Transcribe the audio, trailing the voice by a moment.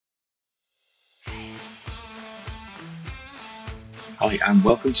Hi, and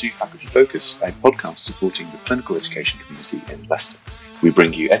welcome to Faculty Focus, a podcast supporting the clinical education community in Leicester. We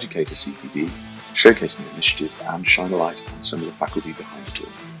bring you Educator CPD, showcasing initiatives and shine a light on some of the faculty behind it all.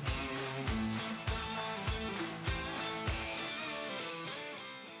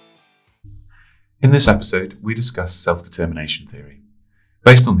 In this episode, we discuss self-determination theory.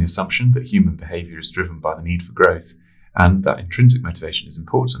 Based on the assumption that human behaviour is driven by the need for growth and that intrinsic motivation is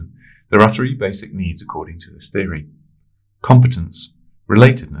important, there are three basic needs according to this theory: competence,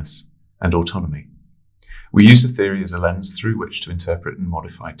 relatedness, and autonomy. We use the theory as a lens through which to interpret and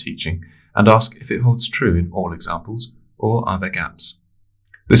modify teaching and ask if it holds true in all examples or are there gaps.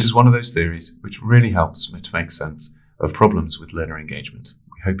 This is one of those theories which really helps me to make sense of problems with learner engagement.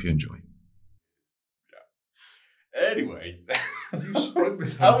 We hope you enjoy. Anyway, you sprung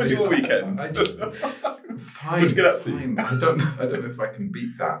this. How was your weekend? Fine. What'd you get up to? Fine. I don't know if I can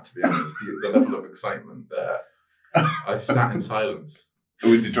beat that, to be honest. The level of excitement there. I sat in silence.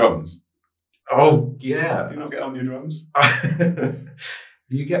 With the drums? Oh yeah. Do you not get on your drums?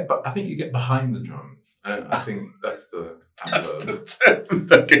 You get, but I think you get behind the drums. I think that's the term.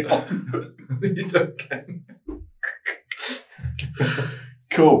 Don't get on. You don't get.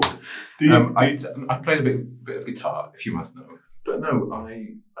 Cool. I played a bit of guitar, if you must know. But no,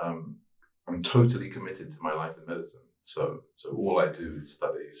 I'm totally committed to my life in medicine. So all I do is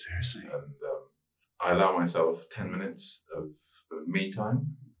study. Seriously? And I allow myself 10 minutes of me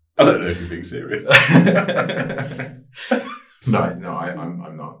time. I don't know if you're being serious. No,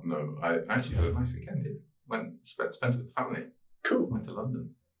 I'm not. No, I actually had a nice weekend here. Spent it with the family. Cool. Went to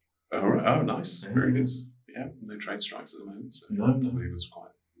London. All right. Oh, nice. Yeah. Very good. Yeah, no train strikes at the moment, so No. it was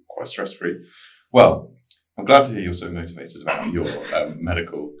quite stress-free. Well, I'm glad to hear you're so motivated about your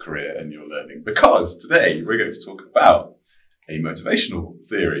medical career and your learning, because today we're going to talk about a motivational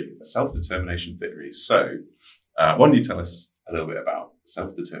theory, a self-determination theory. So, why don't you tell us a little bit about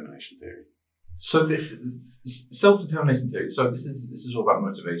self-determination theory? So this is self-determination theory. So this is all about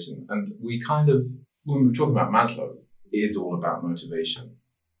motivation, and we kind of, when we were talking about Maslow, is all about motivation,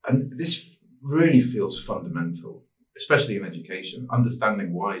 and this really feels fundamental, especially in education.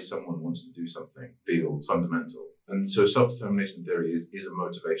 Understanding why someone wants to do something feels fundamental. And so self-determination theory is a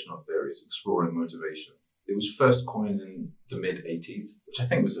motivational theory. It's exploring motivation. It was first coined in the mid-80s, which I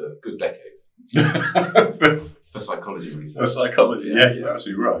think was a good decade for psychology research. For psychology, yeah, you're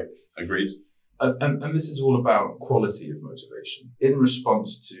absolutely right. Agreed. And this is all about quality of motivation in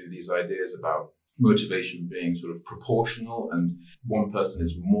response to these ideas about motivation being sort of proportional, and one person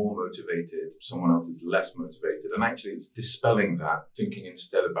is more motivated, someone else is less motivated. And actually it's dispelling that, thinking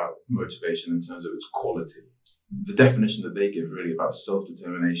instead about motivation in terms of its quality. The definition that they give really about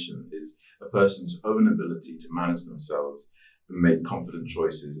self-determination is a person's own ability to manage themselves and make confident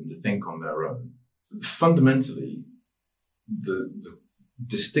choices and to think on their own. Fundamentally, the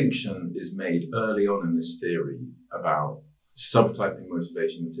distinction is made early on in this theory about subtyping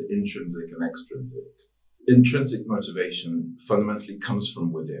motivation into intrinsic and extrinsic. Intrinsic motivation fundamentally comes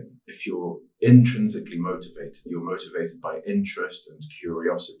from within. If you're intrinsically motivated, you're motivated by interest and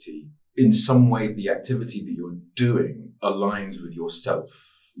curiosity. In some way, the activity that you're doing aligns with yourself,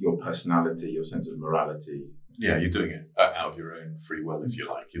 your personality, your sense of morality. Yeah, you're doing it out of your own free will, if you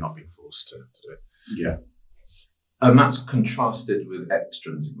like. You're not being forced to do it. Yeah. And that's contrasted with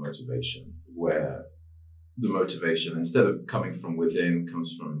extrinsic motivation, where the motivation, instead of coming from within,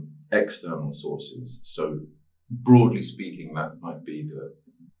 comes from external sources. So broadly speaking, that might be the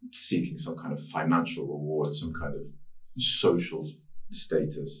seeking some kind of financial reward, some kind of social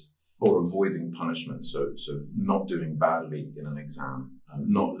status, or avoiding punishment. So not doing badly in an exam,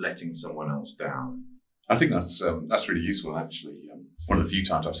 not letting someone else down. I think that's really useful, actually. One of the few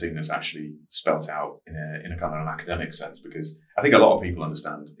times I've seen this actually spelt out in a kind of an academic sense, because I think a lot of people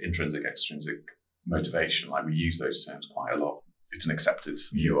understand intrinsic, extrinsic motivation. Like, we use those terms quite a lot. It's an accepted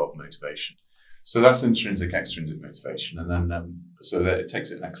view of motivation. So that's intrinsic, extrinsic motivation. And then so that it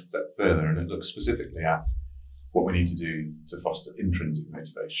takes it a next step further, and it looks specifically at what we need to do to foster intrinsic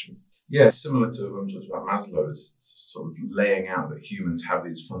motivation. Yeah, similar to when we talked about Maslow, it's sort of laying out that humans have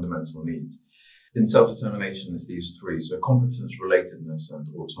these fundamental needs. In self-determination, it's these three. So competence, relatedness, and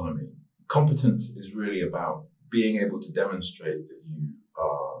autonomy. Competence is really about being able to demonstrate that you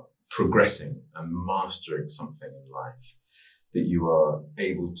are progressing and mastering something in life, that you are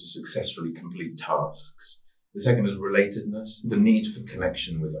able to successfully complete tasks. The second is relatedness, the need for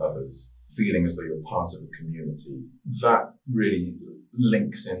connection with others, feeling as though you're part of a community. That really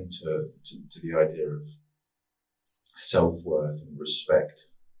links into the idea of self-worth and respect.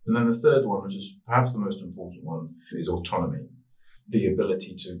 And then the third one, which is perhaps the most important one, is autonomy. The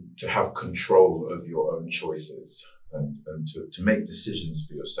ability to have control over your own choices. and to make decisions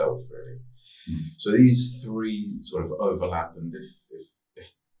for yourself, really. So these three sort of overlap, and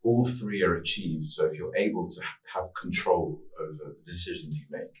if all three are achieved, so if you're able to have control over the decisions you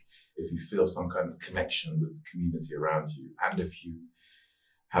make, if you feel some kind of connection with the community around you, and if you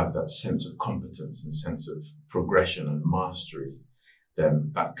have that sense of competence and sense of progression and mastery,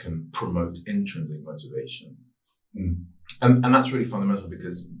 then that can promote intrinsic motivation. And that's really fundamental,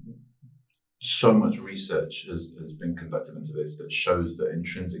 because so much research has been conducted into this that shows that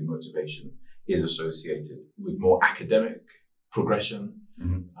intrinsic motivation is associated with more academic progression,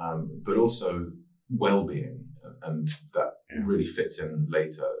 but also well-being, and that really fits in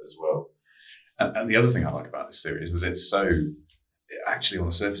later as well. And the other thing I like about this theory is that it's so, actually on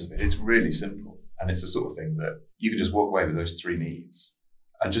the surface of it, it's really simple. And it's the sort of thing that you can just walk away with those three needs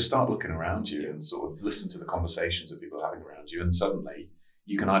and just start looking around you and sort of listen to the conversations that people are having around you. And suddenly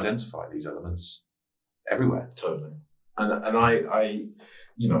you can identify these elements everywhere. Totally. And I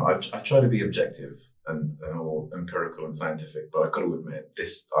try to be objective and all empirical and scientific, but I got to admit,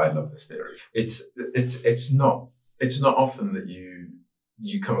 I love this theory. It's not often that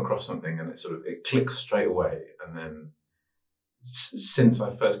you come across something and it clicks straight away. And then since I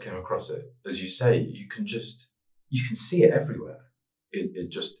first came across it, as you say, you can see it everywhere.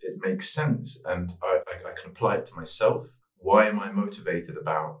 It makes sense, and I can apply it to myself. Why am I motivated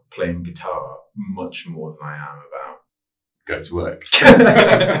about playing guitar much more than I am about go to work?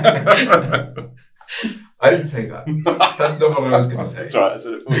 I didn't say that. That's not what I was going to say. That's right, I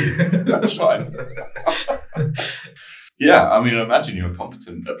said it for you. That's fine. Yeah, I mean, imagine you're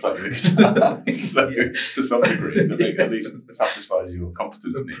competent at playing the guitar. So, to some degree, that at least satisfies your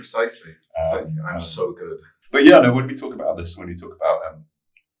competence needs. Precisely. I'm so good. But yeah, no, when we talk about this, when we talk about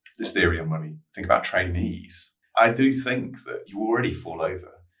this theory, and when we think about trainees, I do think that you already fall over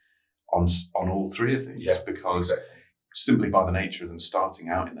on all three of these, because simply by the nature of them starting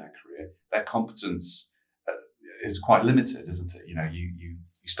out in their career, their competence is quite limited, isn't it? You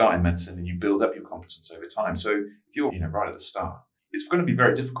start in medicine and you build up your competence over time. So if you're right at the start, it's going to be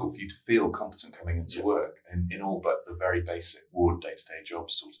very difficult for you to feel competent coming into work in all but the very basic ward day-to-day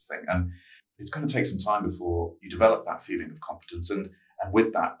jobs sort of thing. And it's going to take some time before you develop that feeling of competence. And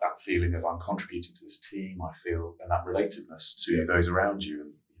with that feeling of I'm contributing to this team, I feel, and that relatedness to those around you,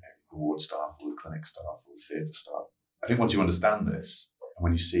 and the ward staff or the clinic staff or the theatre staff. I think once you understand this, and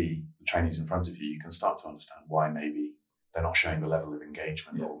when you see the trainees in front of you, you can start to understand why maybe they're not showing the level of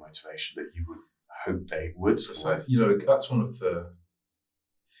engagement or motivation that you would hope they would. Precisely. That's one of the,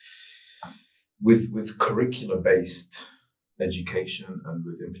 with curricular-based education, and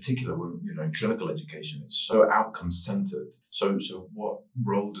with, in particular, when in clinical education, it's so outcome-centered. So what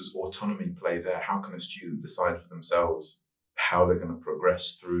role does autonomy play there? How can a student decide for themselves how they're going to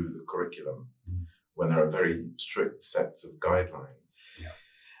progress through the curriculum when there are very strict sets of guidelines?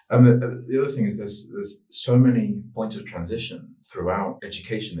 And the other thing is there's so many points of transition throughout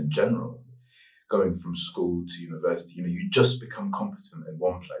education in general, going from school to university. You just become competent in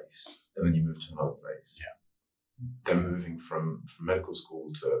one place, and then you move to another place. Then moving from medical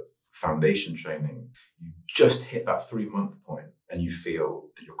school to foundation training, you just hit that 3-month point and you feel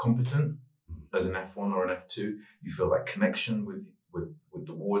that you're competent as an F1 or an F2. You feel that connection with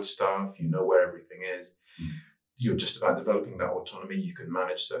the ward staff. You know where everything is. You're just about developing that autonomy. You can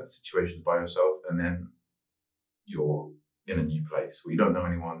manage certain situations by yourself, and then you're in a new place where you don't know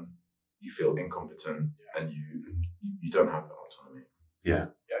anyone. You feel incompetent, and you don't have that autonomy.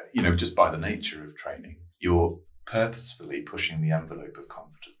 Just by the nature of training, you're purposefully pushing the envelope of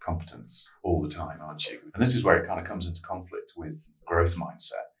competence all the time, aren't you? And this is where it kind of comes into conflict with growth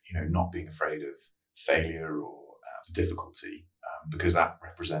mindset. Not being afraid of failure or difficulty. Because that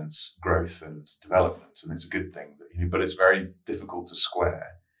represents growth and development, and it's a good thing. But it's very difficult to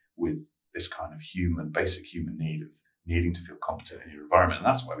square with this kind of basic human need of needing to feel competent in your environment. And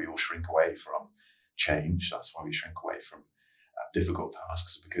that's why we all shrink away from change. That's why we shrink away from difficult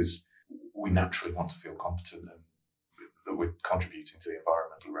tasks, because we naturally want to feel competent and that we're contributing to the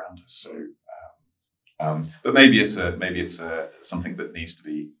environment around us. So, but maybe it's something that needs to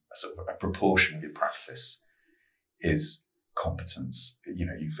be a proportion of your practice is competence.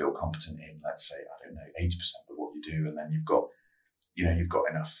 You feel competent in, let's say, 80% of what you do, and then you've got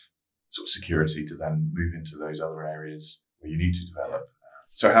enough sort of security to then move into those other areas where you need to develop.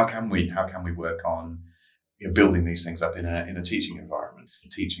 So how can we work on building these things up in a teaching environment?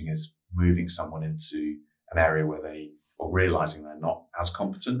 Teaching is moving someone into an area where they are realizing they're not as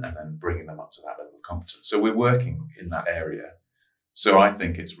competent, and then bringing them up to that level of competence. So we're working in that area. So I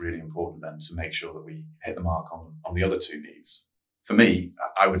think it's really important then to make sure that we hit the mark on the other two needs. For me,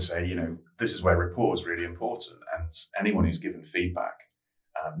 I would say, this is where rapport is really important. And And anyone who's given feedback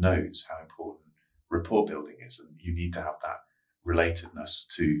knows how important rapport building is, and you need to have that relatedness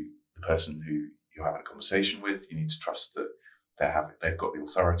to the person who you're having a conversation with. You need to trust that they've got the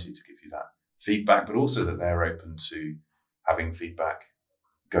authority to give you that feedback, but also that they're open to having feedback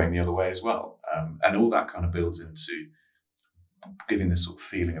going the other way as well. And all that kind of builds into giving this sort of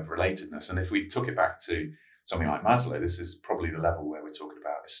feeling of relatedness. And if we took it back to something like Maslow, this is probably the level where we're talking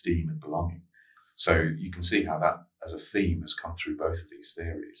about esteem and belonging. So you can see how that as a theme has come through both of these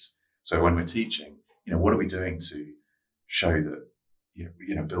theories. So when we're teaching, what are we doing to show that,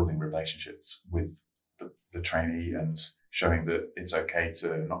 building relationships with the trainee and showing that it's okay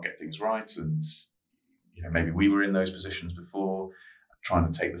to not get things right. And, maybe we were in those positions before.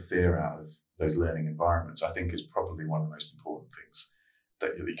 Trying to take the fear out of those learning environments, I think, is probably one of the most important things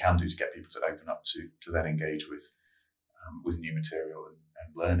that you can do to get people to open up to then engage with new material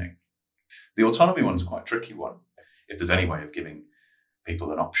and learning. The autonomy one's quite a tricky one. If there's any way of giving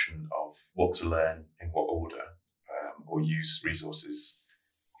people an option of what to learn in what order, or use resources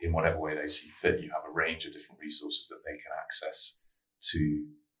in whatever way they see fit, you have a range of different resources that they can access to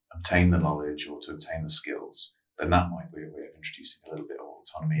obtain the knowledge or to obtain the skills, then that might be a way of introducing a little bit of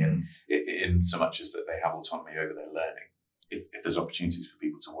autonomy in so much as that they have autonomy over their learning. If there's opportunities for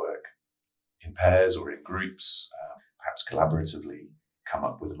people to work in pairs or in groups, perhaps collaboratively come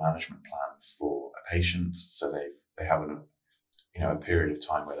up with a management plan for a patient, so they have a period of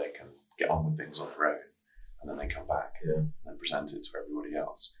time where they can get on with things on their own, and then they come back and then present it to everybody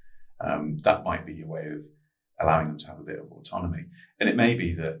else. That might be a way of allowing them to have a bit of autonomy. And it may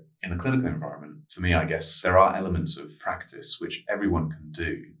be that in a clinical environment, for me, I guess, there are elements of practice which everyone can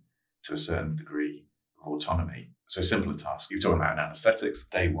do to a certain degree of autonomy. So simpler tasks. You're talking about anaesthetics,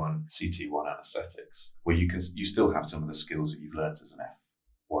 day one, CT1 anaesthetics, where you still have some of the skills that you've learned as an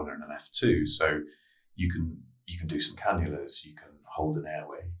F1 and an F2. So you can do some cannulas, you can hold an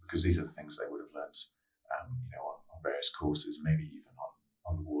airway, because these are the things they would have learned on various courses, maybe even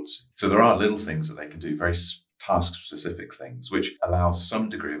on the wards. So there are little things that they can do, very task-specific things, which allows some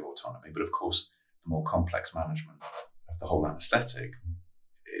degree of autonomy. But of course, the more complex management of the whole anaesthetic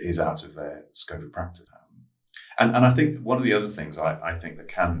is out of their scope of practice. And I think one of the other things I think that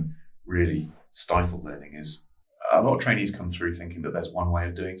can really stifle learning is a lot of trainees come through thinking that there's one way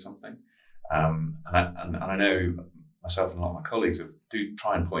of doing something. And I know myself and a lot of my colleagues do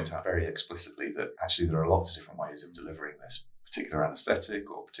try and point out very explicitly that actually there are lots of different ways of delivering this particular anaesthetic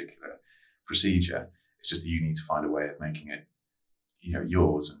or particular procedure. It's just that you need to find a way of making it,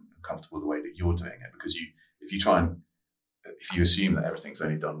 yours and comfortable the way that you're doing it. Because if you assume that everything's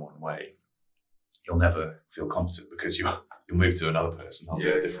only done one way, you'll never feel competent, because you'll move to another person, they'll do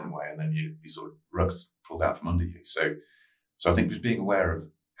it a different way, and then you sort of rugs pulled out from under you. So I think just being aware of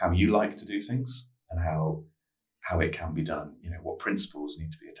how you like to do things and how it can be done, what principles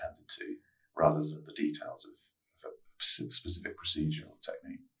need to be attended to, rather than the details of a specific procedure or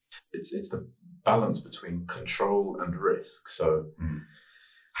technique. It's the balance between control and risk. So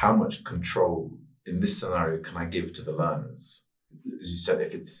how much control in this scenario can I give to the learners? As you said,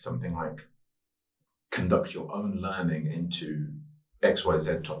 if it's something like conduct your own learning into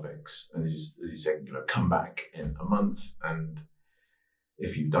XYZ topics, and as you say, come back in a month, and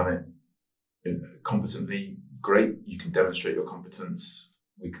if you've done it competently, great, you can demonstrate your competence,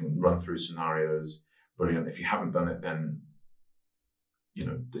 we can run through scenarios, brilliant. If you haven't done it, then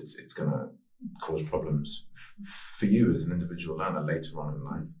it's going to cause problems for you as an individual learner later on in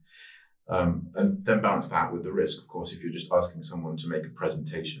life. And then balance that with the risk. Of course, if you're just asking someone to make a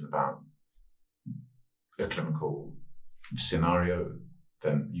presentation about a clinical scenario,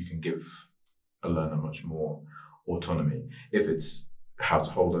 then you can give a learner much more autonomy. If it's how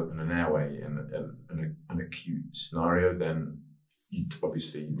to hold open an airway in an acute scenario, then you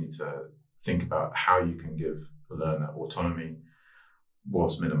obviously need to think about how you can give a learner autonomy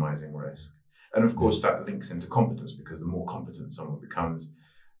whilst minimizing risk. And of course, that links into competence, because the more competent someone becomes,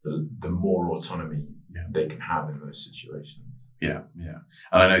 the more autonomy they can have in those situations. Yeah.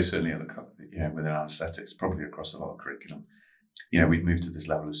 And I know certainly within anaesthetics, probably across a lot of curriculum, we've moved to this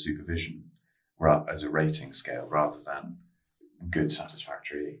level of supervision as a rating scale rather than good,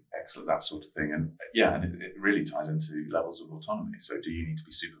 satisfactory, excellent, that sort of thing. And it really ties into levels of autonomy. So do you need to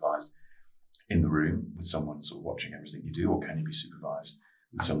be supervised in the room with someone sort of watching everything you do, or can you be supervised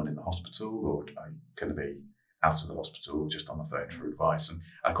with someone in the hospital, or can it be out of the hospital, just on the phone for advice? And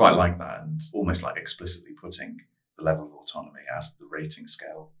I quite like that, and almost like explicitly putting the level of autonomy as the rating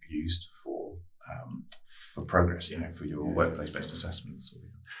scale used for progress, for your workplace-based assessments.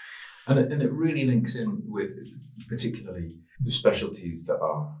 And it really links in with particularly the specialties that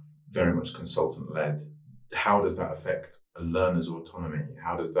are very much consultant-led how does that affect a learner's autonomy?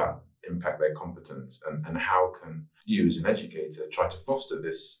 How does that impact their competence? And how can you as an educator try to foster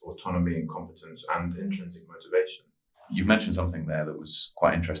this autonomy and competence and intrinsic motivation? You mentioned something there that was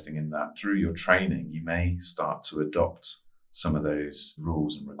quite interesting, in that through your training, you may start to adopt some of those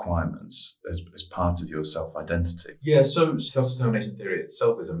rules and requirements as part of your self-identity. Yeah, so self-determination theory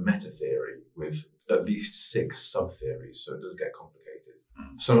itself is a meta-theory with at least 6 sub-theories, so it does get complicated.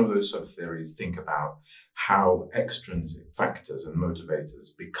 Some of those sub-theories think about how extrinsic factors and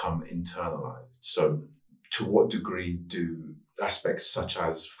motivators become internalized. So to what degree do aspects such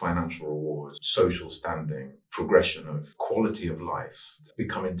as financial rewards, social standing, progression of quality of life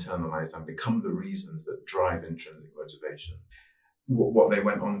become internalized and become the reasons that drive intrinsic motivation? What they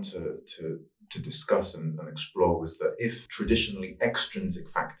went on to discuss and explore was that if traditionally extrinsic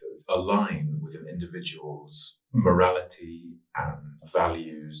factors align with an individual's morality and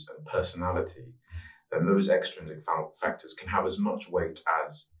values and personality, then those extrinsic factors can have as much weight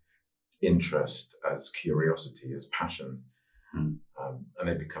as interest, as curiosity, as passion, and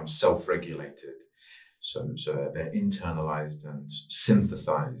they become self-regulated. So they're internalized and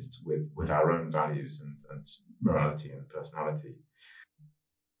synthesized with our own values and morality and personality.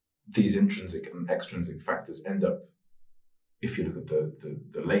 These intrinsic and extrinsic factors end up, if you look at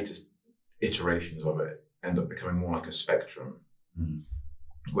the latest iterations of it, end up becoming more like a spectrum,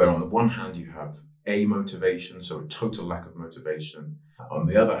 where on the one hand you have a motivation, so a total lack of motivation. On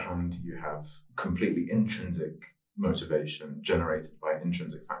the other hand, you have completely intrinsic motivation generated by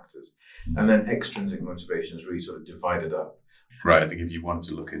intrinsic factors. And then extrinsic motivation is really sort of divided up. Right. I think if you wanted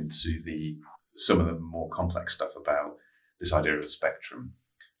to look into some of the more complex stuff about this idea of a spectrum,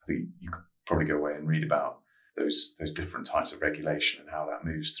 I think you could probably go away and read about those different types of regulation and how that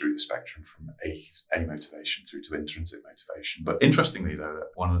moves through the spectrum from a motivation through to intrinsic motivation. But interestingly, though,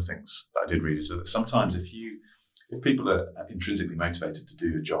 one of the things that I did read is that sometimes if people are intrinsically motivated to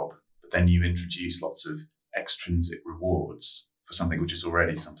do a job, but then you introduce lots of extrinsic rewards for something which is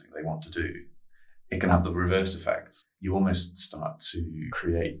already something they want to do, it can have the reverse effect. You almost start to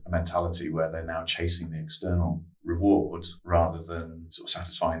create a mentality where they're now chasing the external reward rather than sort of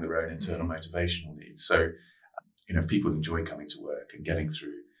satisfying their own internal motivational needs. So, if people enjoy coming to work and getting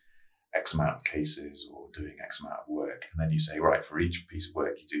through X amount of cases or doing X amount of work, and then you say, right, for each piece of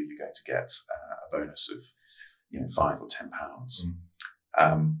work you do, you're going to get a bonus of, £5 or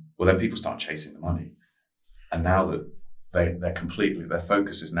 £10. Well, then people start chasing the money. And now that their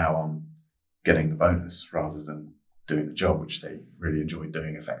focus is now on getting the bonus rather than doing the job, which they really enjoy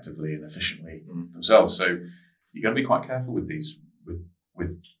doing effectively and efficiently themselves. So you've got to be quite careful with these, with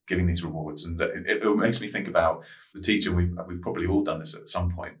giving these rewards. And it makes me think about the teacher, we've probably all done this at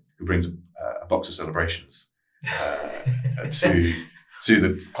some point, who brings a box of celebrations to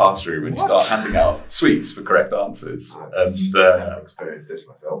the classroom, and you start handing out sweets for correct answers. I've experienced this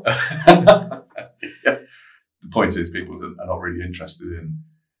myself. Yeah. The point is, people are not really interested in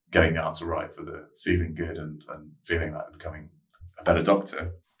getting the answer right for the feeling good and feeling like they're becoming a better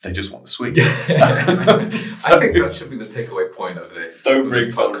doctor. They just want the sweet. So, I think that should be the takeaway point of this. Don't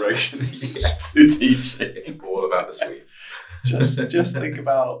bring celebrations to teaching. It's all about the sweets. Just think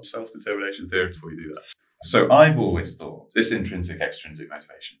about self-determination theory before you do that. So I've always thought this intrinsic, extrinsic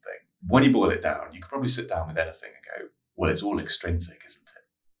motivation thing, when you boil it down, you could probably sit down with anything and go, well, it's all extrinsic, isn't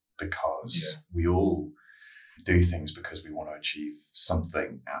it? Because we all do things because we want to achieve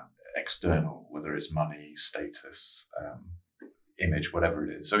something external, whether it's money, status, image, whatever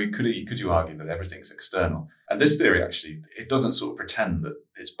it is. So could you argue that everything's external? And this theory actually, it doesn't sort of pretend that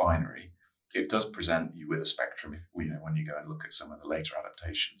it's binary. It does present you with a spectrum. If when you go and look at some of the later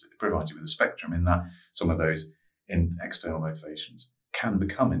adaptations, it provides you with a spectrum in that some of those external motivations can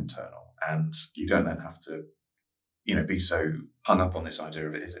become internal, and you don't then have to, be so hung up on this idea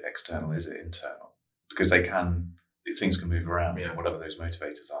of is it external, is it internal? Because things can move around. Yeah. Whatever those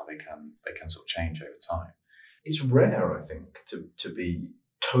motivators are, they can sort of change over time. It's rare, I think, to be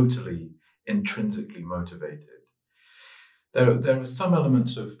totally intrinsically motivated. There are some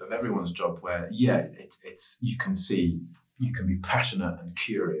elements of everyone's job where, it's you can be passionate and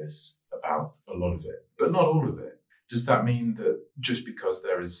curious about a lot of it, but not all of it. Does that mean that just because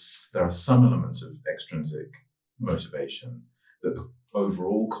there are some elements of extrinsic motivation, that the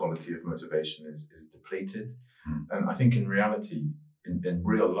overall quality of motivation is depleted? And I think in reality, in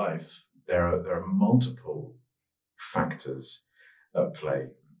real life, there are multiple factors at play.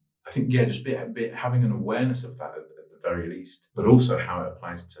 I think, just having an awareness of that at the very least, but also how it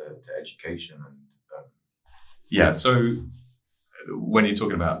applies to education. And so when you're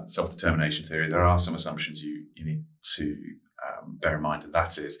talking about self-determination theory, there are some assumptions you need to bear in mind, and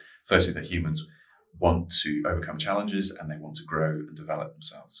that is, firstly, that humans want to overcome challenges and they want to grow and develop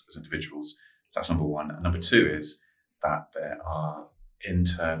themselves as individuals. So that's number one. And number two is that there are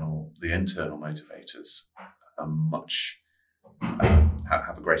the internal motivators are much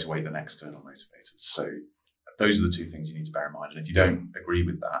have a greater weight than external motivators. So those are the two things you need to bear in mind. And if you don't agree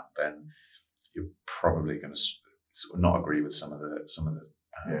with that, then you're probably going to sort of not agree with some of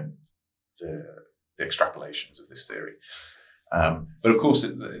the extrapolations of this theory. But of course,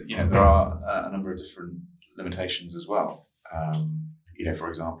 there are a number of different limitations as well. For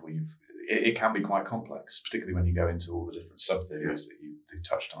example, it can be quite complex, particularly when you go into all the different sub-theories that you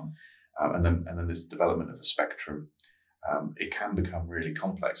touched on, and then this development of the spectrum. It can become really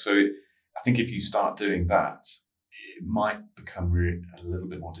complex. So I think if you start doing that, it might become a little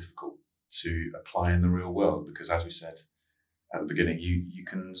bit more difficult to apply in the real world, because as we said at the beginning, you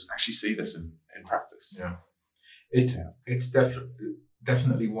can actually see this in practice. Yeah, it's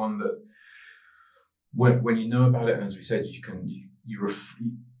definitely one that when you know about it, and as we said, you can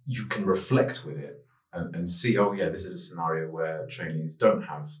reflect with it and see, oh yeah, this is a scenario where trainees don't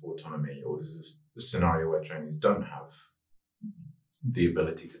have autonomy, or this is a scenario where trainees don't have the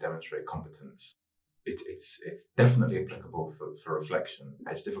ability to demonstrate competence. It's definitely applicable for reflection.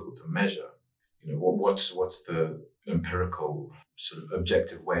 It's difficult to measure. What's the empirical sort of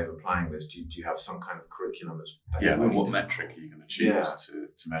objective way of applying this? Do you have some kind of curriculum that's really what difficult? metric are you going to choose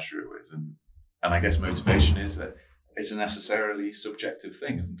to measure it with? And I guess motivation is that it's a necessarily subjective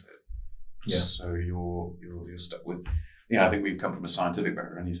thing, isn't it? Yeah. So you're stuck with. I think we've come from a scientific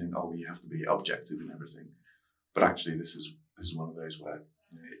background, and you think, you have to be objective in everything, but actually, this is one of those where it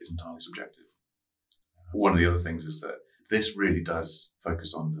is entirely subjective. One of the other things is that this really does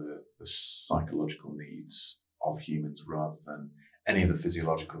focus on the psychological needs of humans rather than any of the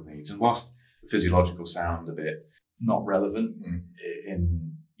physiological needs. And whilst the physiological sound a bit not relevant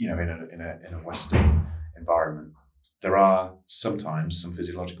in a Western environment, there are sometimes some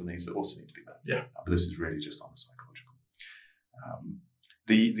physiological needs that also need to be met. Yeah. But this is really just on the psychological.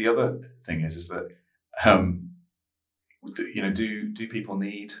 The other thing is that do people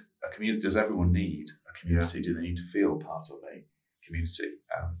need a community? Does everyone need a community? Yeah. Do they need to feel part of a community?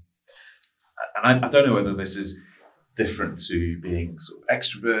 And I don't know whether this is different to being sort of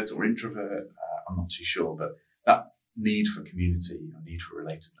extrovert or introvert. I'm not too sure, but that need for community or need for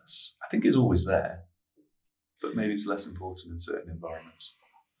relatedness, I think, is always there, but maybe it's less important in certain environments.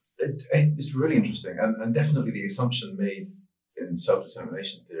 It's really interesting, and definitely the assumption made in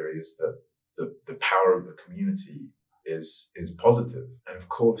self-determination theory is that the power of the community is positive, and of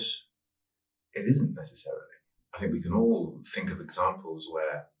course it isn't necessarily. I think we can all think of examples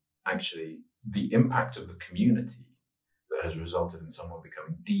where actually the impact of the community that has resulted in someone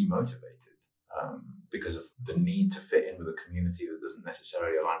becoming demotivated because of the need to fit in with a community that doesn't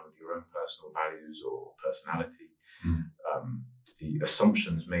necessarily align with your own personal values or personality. The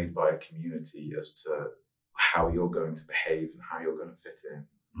assumptions made by a community as to how you're going to behave and how you're going to fit in.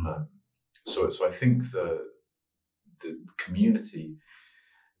 So I think the community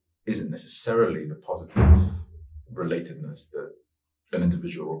isn't necessarily the positive relatedness that an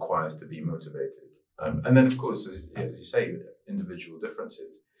individual requires to be motivated. And then, of course, as you say, individual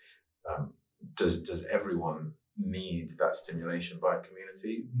differences. Does everyone need that stimulation by a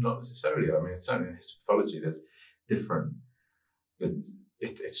community? Not necessarily. I mean, certainly in histopathology, there's different.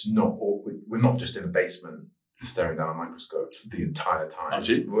 It's not. We're not just in a basement staring down a microscope the entire time. Aren't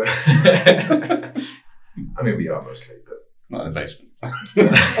you? I mean, we are mostly, but not in the basement.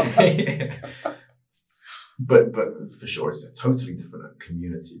 Yeah. But for sure, it's a totally different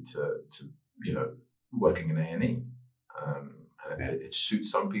community to working in A&E. It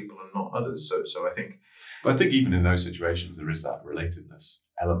suits some people and not others. So I think. But I think even in those situations, there is that relatedness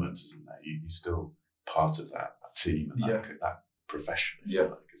element, isn't there? You're still part of that team and that profession.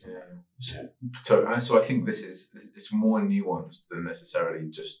 Isn't it? So I think it's more nuanced than necessarily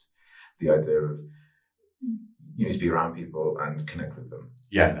just the idea of you need to be around people and connect with them.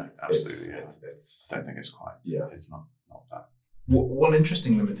 Yeah, no, absolutely. I don't think it's quite. Yeah, it's not that. One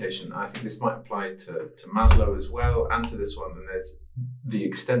interesting limitation, I think this might apply to Maslow as well, and to this one, and there's the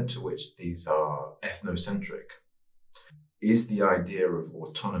extent to which these are ethnocentric. Is the idea of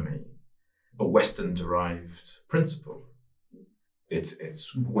autonomy a Western-derived principle? It's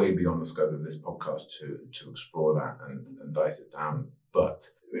way beyond the scope of this podcast to explore that and dice it down. But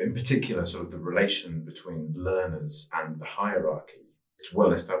in particular, sort of the relation between learners and the hierarchy, it's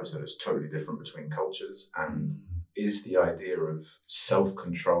well established that it's totally different between cultures, and is the idea of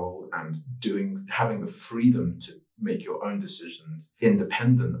self-control and having the freedom to make your own decisions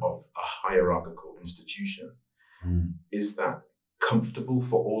independent of a hierarchical institution. Is that comfortable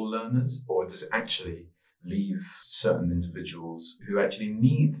for all learners, or does it actually leave certain individuals who actually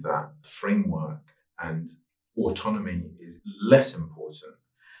need that framework and autonomy is less important?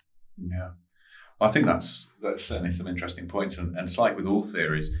 Yeah, I think that's certainly some interesting points, and it's like with all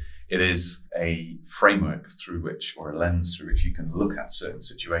theories, it is a framework through which, or a lens through which, you can look at certain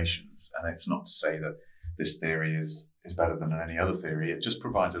situations. And it's not to say that this theory is better than any other theory. It just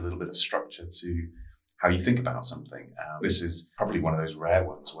provides a little bit of structure to how you think about something. This is probably one of those rare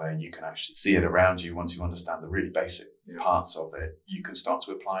ones where you can actually see it around you. Once you understand the really basic parts of it, you can start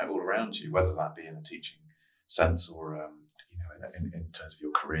to apply it all around you, whether that be in a teaching sense or in terms of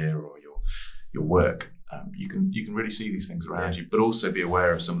your career or your work. You can really see these things around you, but also be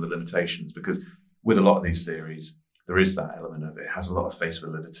aware of some of the limitations, because with a lot of these theories, there is that element of it has a lot of face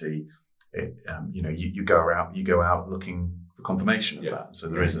validity. You go out looking for confirmation of that. So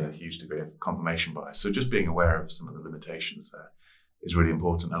there is a huge degree of confirmation bias. So just being aware of some of the limitations there is really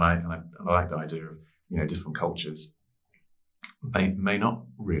important. And I like the idea of, different cultures may not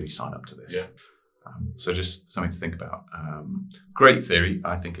really sign up to this. Yeah. So just something to think about. Great theory.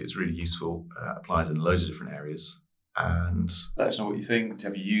 I think it's really useful. Applies in loads of different areas. And let us know what you think.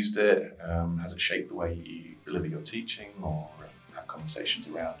 Have you used it? Has it shaped the way you deliver your teaching or have conversations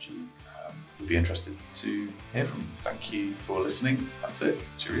around you? We'd be interested to hear from you. Thank you for listening. That's it.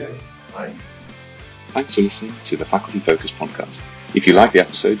 Cheerio. Bye. Thanks for listening to the Faculty Focus podcast. If you like the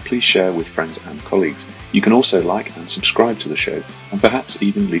episode, please share with friends and colleagues. You can also like and subscribe to the show, and perhaps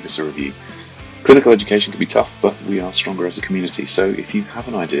even leave us a review. Clinical education can be tough, but we are stronger as a community, so if you have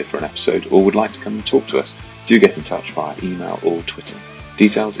an idea for an episode or would like to come and talk to us, do get in touch via email or Twitter.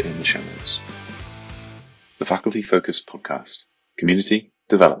 Details in the show notes. The Faculty Focus Podcast. Community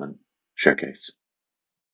Development Showcase.